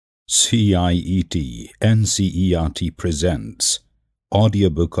CIET NCERT presents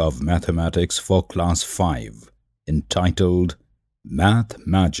Audiobook of Mathematics for Class 5 entitled Math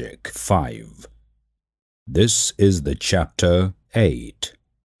Magic 5. This is the Chapter 8,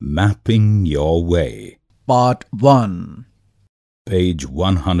 Mapping Your Way. Part 1. Page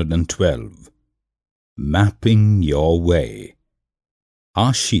 112. Mapping Your Way.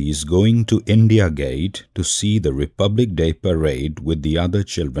 Ashi is going to India Gate to see the Republic Day parade with the other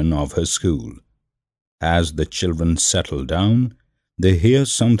children of her school. As the children settle down, they hear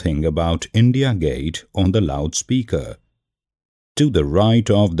something about India Gate on the loudspeaker. To the right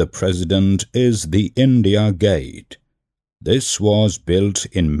of the President is the India Gate. This was built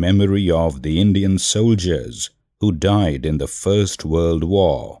in memory of the Indian soldiers who died in the First World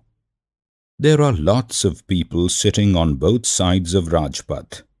War. There are lots of people sitting on both sides of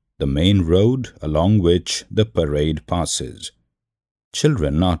Rajpath, the main road along which the parade passes.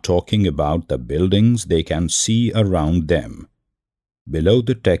 Children are talking about the buildings they can see around them. Below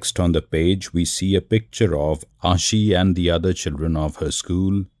the text on the page, we see a picture of Ashi and the other children of her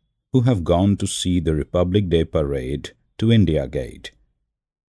school who have gone to see the Republic Day parade to India Gate.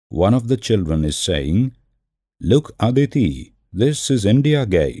 One of the children is saying, "Look, Aditi, this is India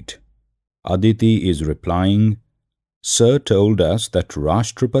Gate." Aditi is replying, "Sir told us that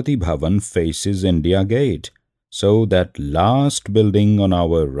Rashtrapati Bhavan faces India Gate, so that last building on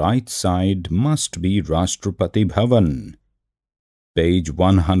our right side must be Rashtrapati Bhavan." Page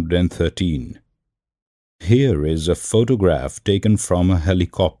 113. Here is a photograph taken from a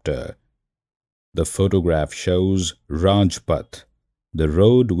helicopter. The photograph shows Rajpath, the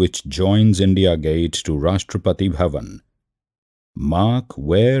road which joins India Gate to Rashtrapati Bhavan. Mark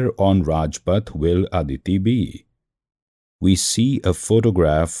where on Rajpath will Aditi be. We see a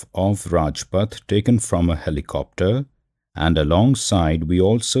photograph of Rajpath taken from a helicopter, and alongside we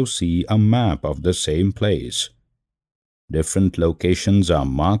also see a map of the same place. Different locations are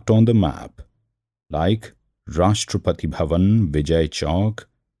marked on the map, like Rashtrapati Bhavan, Vijay Chowk,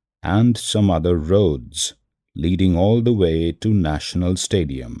 and some other roads leading all the way to National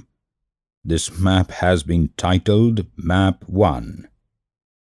Stadium. This map has been titled Map 1.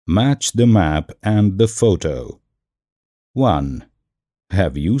 Match the map and the photo. 1.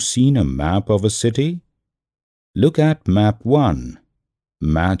 Have you seen a map of a city? Look at Map 1.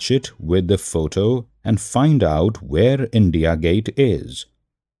 Match it with the photo and find out where India Gate is.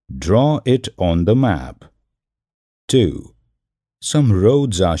 Draw it on the map. 2. Some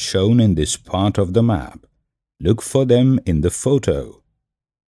roads are shown in this part of the map. Look for them in the photo.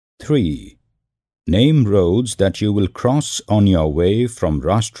 3. Name roads that you will cross on your way from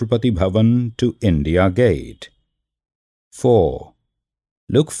Rashtrapati Bhavan to India Gate. 4.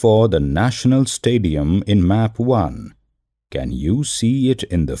 Look for the National Stadium in Map 1. Can you see it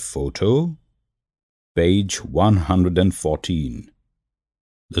in the photo? Page 114.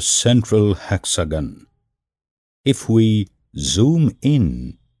 The central hexagon. If we zoom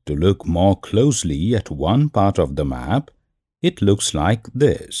in to look more closely at one part of the map, it looks like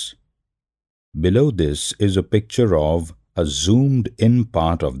this. Below this is a picture of a zoomed-in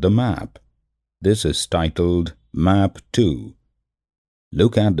part of the map. This is titled Map 2.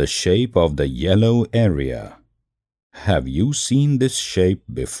 Look at the shape of the yellow area. Have you seen this shape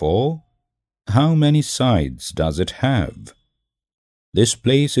before? How many sides does it have? This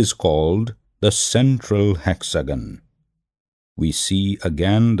place is called the central hexagon. We see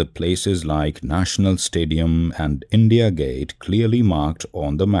again the places like National Stadium and India Gate clearly marked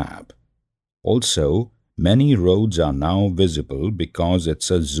on the map. Also, many roads are now visible because it's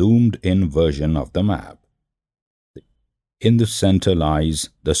a zoomed-in version of the map. In the center lies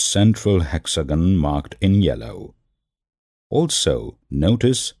the central hexagon marked in yellow. Also,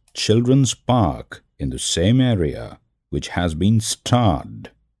 notice Children's Park in the same area, which has been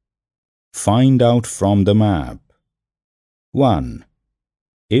starred. Find out from the map. 1.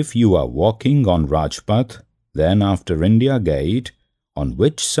 If you are walking on Rajpath, then after India Gate, on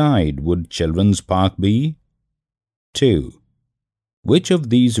which side would Children's Park be? 2. Which of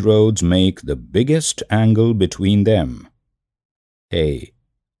these roads make the biggest angle between them? A.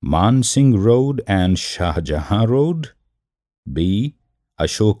 Man Singh Road and Shahjahan Road. B.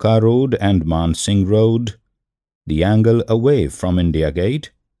 Ashoka Road and Man Singh Road, the angle away from India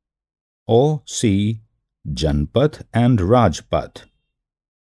Gate. Or C. Janpath and Rajpath.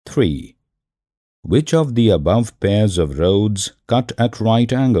 3. Which of the above pairs of roads cut at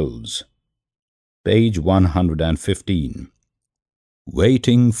right angles? Page 115.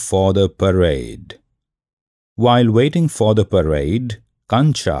 Waiting for the parade. While waiting for the parade,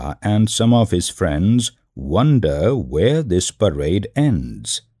 Kancha and some of his friends wonder where this parade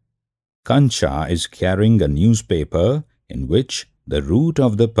ends. Kancha is carrying a newspaper in which the route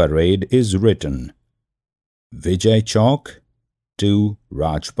of the parade is written: Vijay Chowk to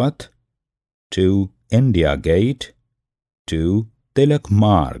Rajpath to India Gate to Tilak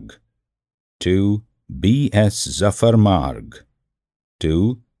Marg to B.S. Zafar Marg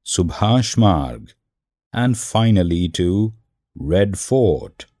to Subhash Marg and finally to Red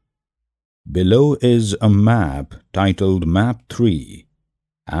Fort. Below is a map titled Map 3,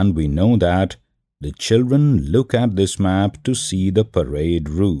 and we know that the children look at this map to see the parade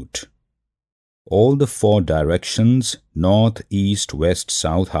route. All the 4 directions, north, east, west,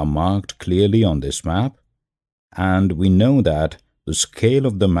 south, are marked clearly on this map, and we know that the scale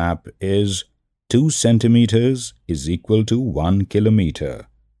of the map is 2 centimeters is equal to 1 kilometer.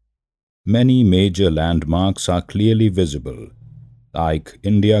 Many major landmarks are clearly visible, like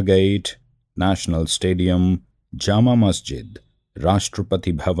India Gate, National Stadium, Jama Masjid,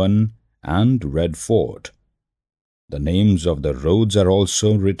 Rashtrapati Bhavan and Red Fort. The names of the roads are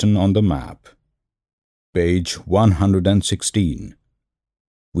also written on the map. Page 116.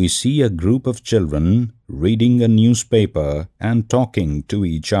 We see a group of children reading a newspaper and talking to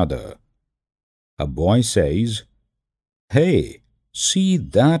each other. A boy says, "Hey, see,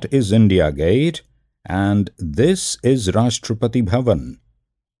 that is India Gate and this is Rashtrapati Bhavan.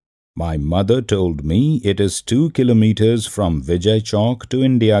 My mother told me it is 2 kilometers from Vijay Chowk to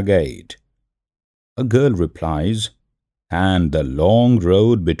India Gate." A girl replies, "And the long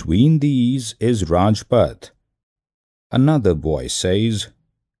road between these is Rajpath." Another boy says,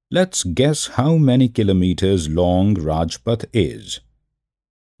 "Let's guess how many kilometers long Rajpath is."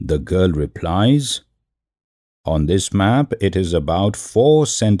 The girl replies, "On this map it is about 4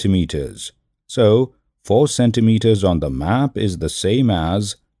 centimeters. So 4 centimeters on the map is the same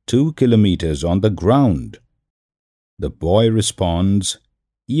as 2 kilometers on the ground." The boy responds,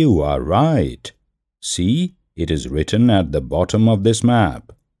 "You are right. See, it is written at the bottom of this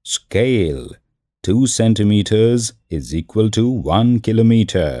map. Scale. 2 centimeters is equal to 1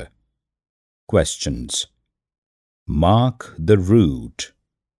 kilometer. Questions. Mark the route.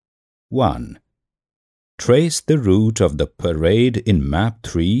 1. Trace the route of the parade in map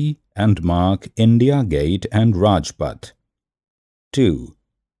 3 and mark India Gate and Rajpath. 2.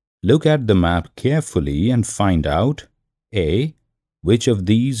 Look at the map carefully and find out A. Which of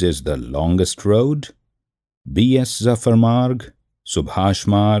these is the longest road? B.S. Zafar Marg, Subhash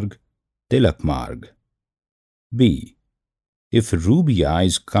Marg, Tilak Marg. B. If Rubia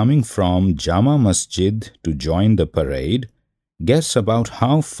is coming from Jama Masjid to join the parade, guess about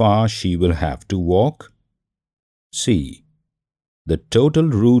how far she will have to walk. C. The total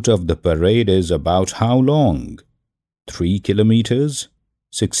route of the parade is about how long? 3 kilometers,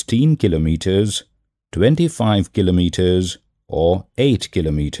 16 kilometers, 25 kilometers, or 8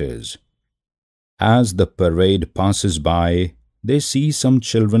 kilometers. As the parade passes by, they see some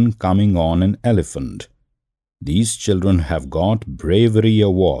children coming on an elephant. These children have got bravery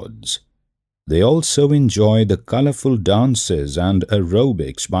awards. They also enjoy the colorful dances and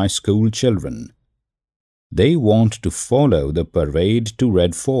aerobics by school children. They want to follow the parade to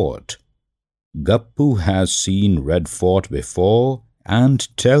Red Fort. Gappu has seen Red Fort before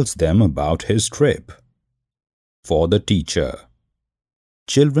and tells them about his trip. For the teacher.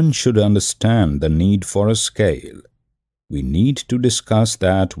 Children should understand the need for a scale. We need to discuss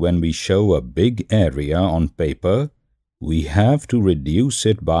that when we show a big area on paper, we have to reduce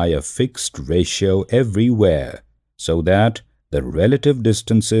it by a fixed ratio everywhere so that the relative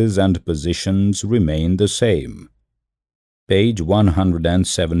distances and positions remain the same. Page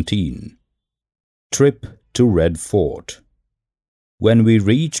 117. Trip to Red Fort. When we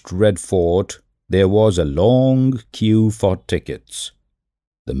reached Red Fort, there was a long queue for tickets.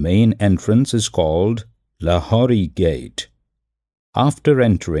 The main entrance is called Lahori Gate. After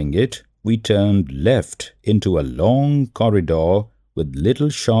entering it, we turned left into a long corridor with little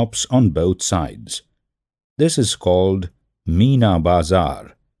shops on both sides. This is called Meena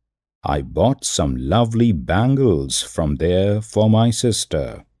Bazar. I bought some lovely bangles from there for my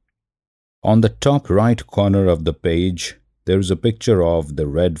sister. On the top right corner of the page, there is a picture of the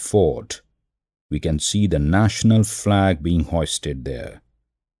Red Fort. We can see the national flag being hoisted there.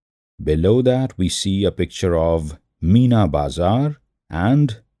 Below that, we see a picture of Meena Bazar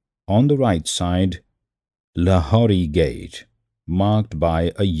and, on the right side, Lahori Gate, marked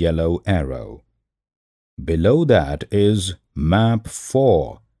by a yellow arrow. Below that is Map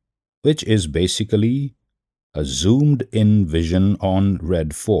 4, which is basically a zoomed-in vision on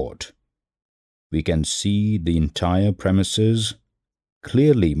Red Fort. We can see the entire premises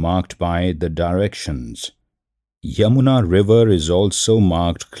clearly marked by the directions. Yamuna River is also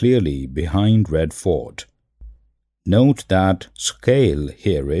marked clearly behind Red Fort. Note that scale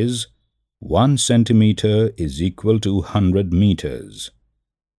here is 1 centimeter is equal to 100 meters.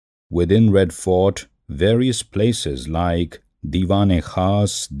 Within Red Fort, various places like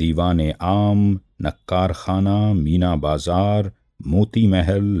Diwan-e-Khas, Diwan-e-Aam, Nakkar Khana, Meena Bazar, Moti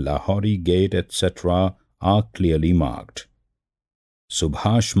Mahal, Lahori Gate, etc. are clearly marked.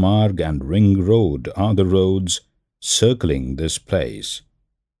 Subhash Marg and Ring Road are the roads circling this place.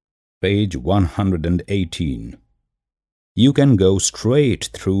 Page 118. You can go straight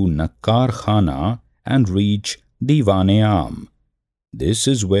through Nakkar Khana and reach Diwan-e-Aam. This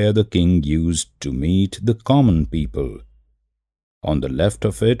is where the king used to meet the common people. On the left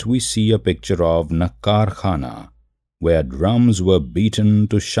of it, we see a picture of Nakkar Khana, where drums were beaten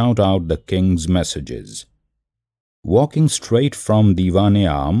to shout out the king's messages. Walking straight from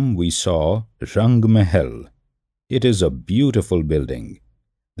Diwan-e-Aam, we saw Rang Mahal. It is a beautiful building.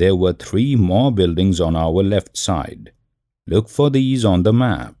 There were 3 more buildings on our left side. Look for these on the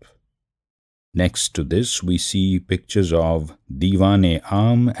map. Next to this, we see pictures of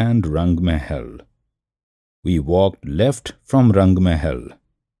Diwan-e-Aam and Rang Mahal. We walked left from Rang Mahal.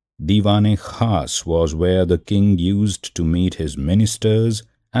 Diwan-e-Khas was where the king used to meet his ministers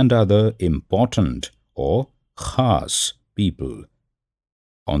and other important or khas people.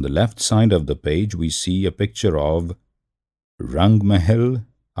 On the left side of the page, we see a picture of Rang Mahal,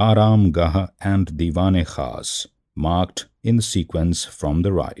 Aram Gah and Diwan-e-Khas, marked in the sequence from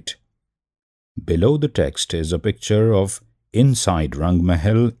the right. Below the text is a picture of inside Rang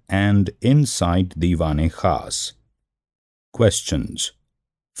Mahal and inside Diwan-e-Khas. Questions.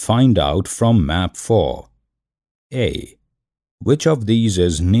 Find out from map 4. A. Which of these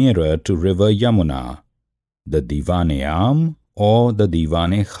is nearer to river Yamuna, the Diwan-e-Aam or the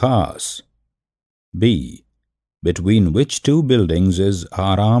Diwan-e-Khas? B. Between which 2 buildings is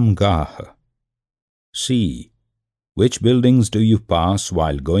Aram Gah? C. Which buildings do you pass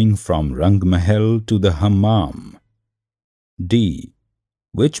while going from Rang Mahal to the Hammam? D.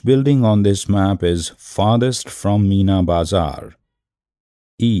 Which building on this map is farthest from Meena Bazar?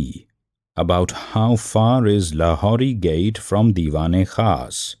 E. About how far is Lahori Gate from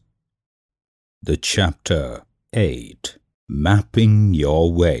Diwan-e-Khas? The chapter 8, Mapping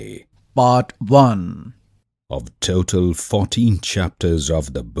Your Way, Part 1 of total 14 chapters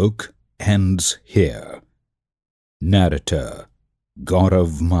of the book ends here. Narrator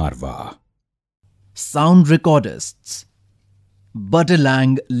Gaurav Marwa. Sound recordists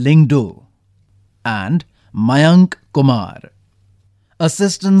Butterlang Lingdo and Mayank Kumar.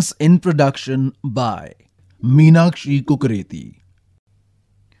 Assistance in production by Meenakshi Kukareti.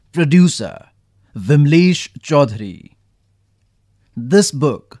 Producer Vimlesh Chaudhary. This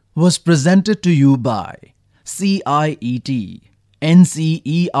book was presented to you by CIET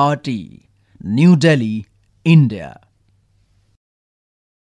NCERT, New Delhi, India.